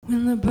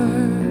When the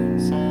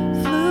birds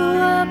flew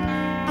up,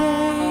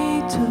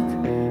 they took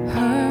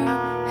her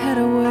head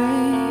away.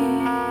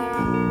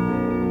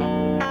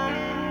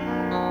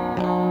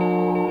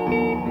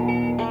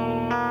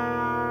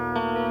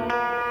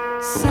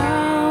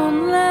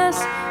 Soundless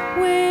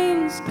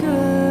wings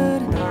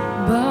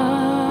goodbye.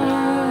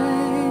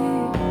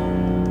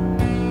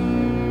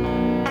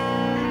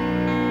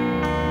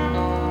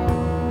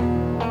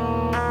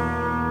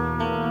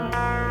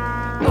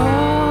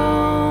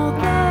 All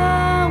the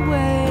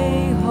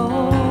way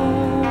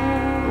home,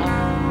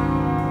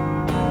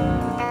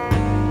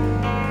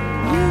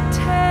 you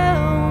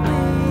tell me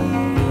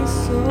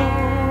so.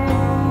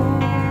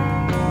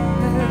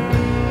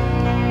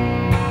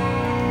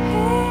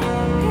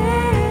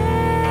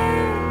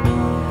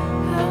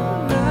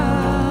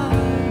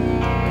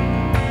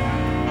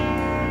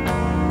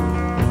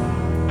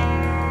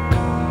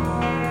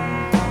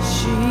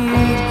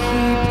 She'd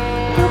keep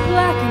the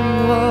black and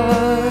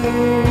white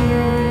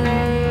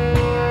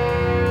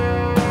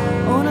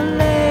on a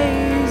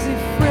lazy,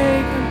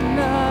 fragrant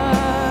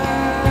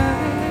night.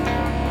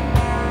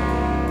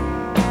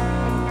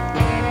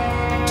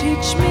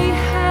 Teach me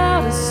how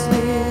to sleep.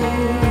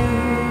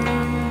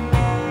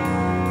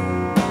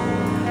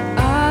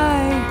 I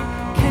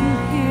can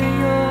hear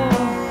your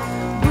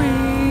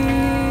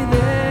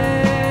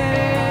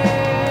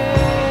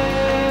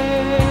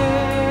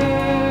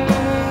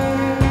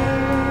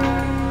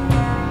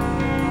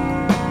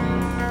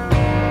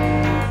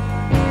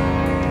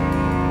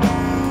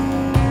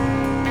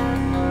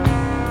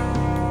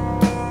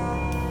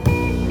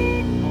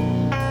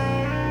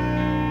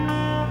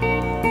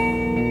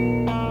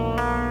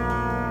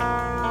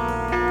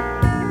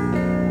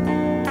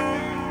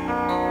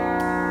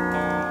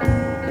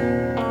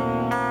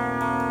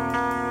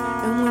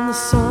And when the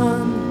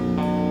sun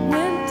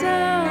went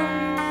down,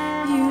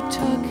 you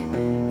took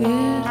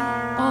it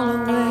all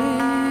away.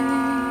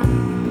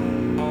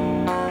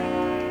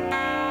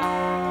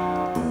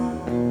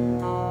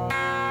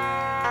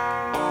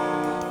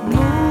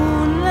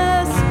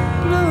 Moonless,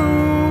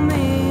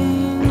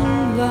 blooming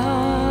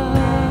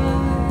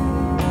light,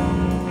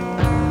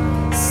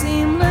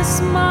 seamless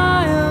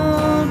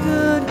smile,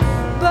 goodbye.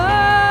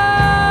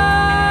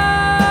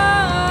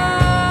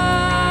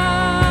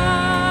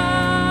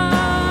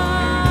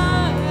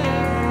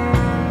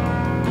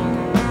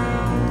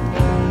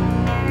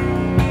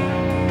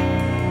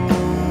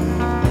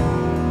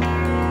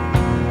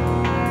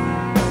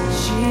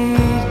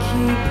 She'd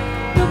keep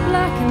the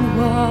black and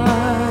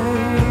white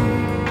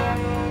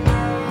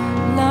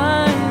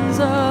lines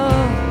of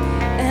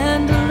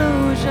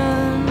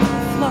Andalusian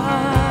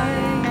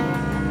flight.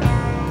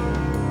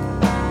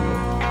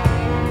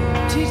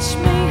 Teach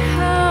me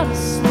how to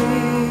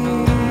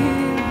sleep.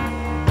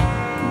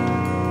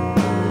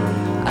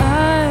 I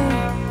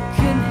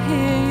can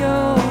hear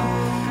your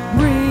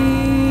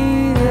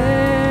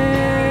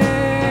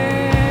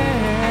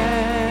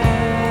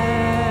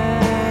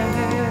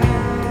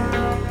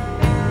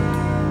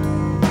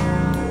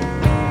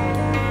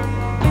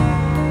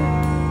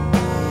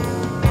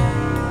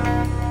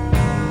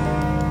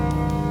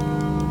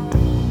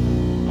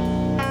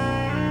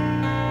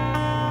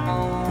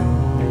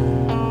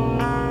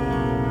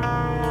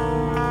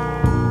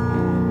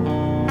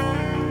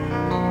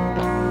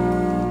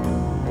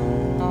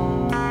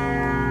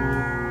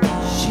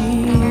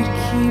She'd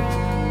keep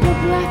the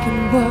black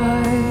and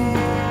white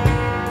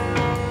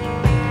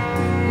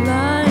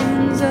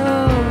lines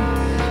of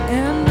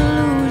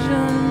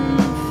Andalusian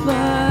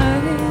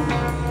flight.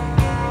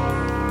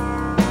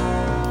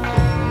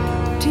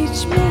 Teach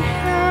me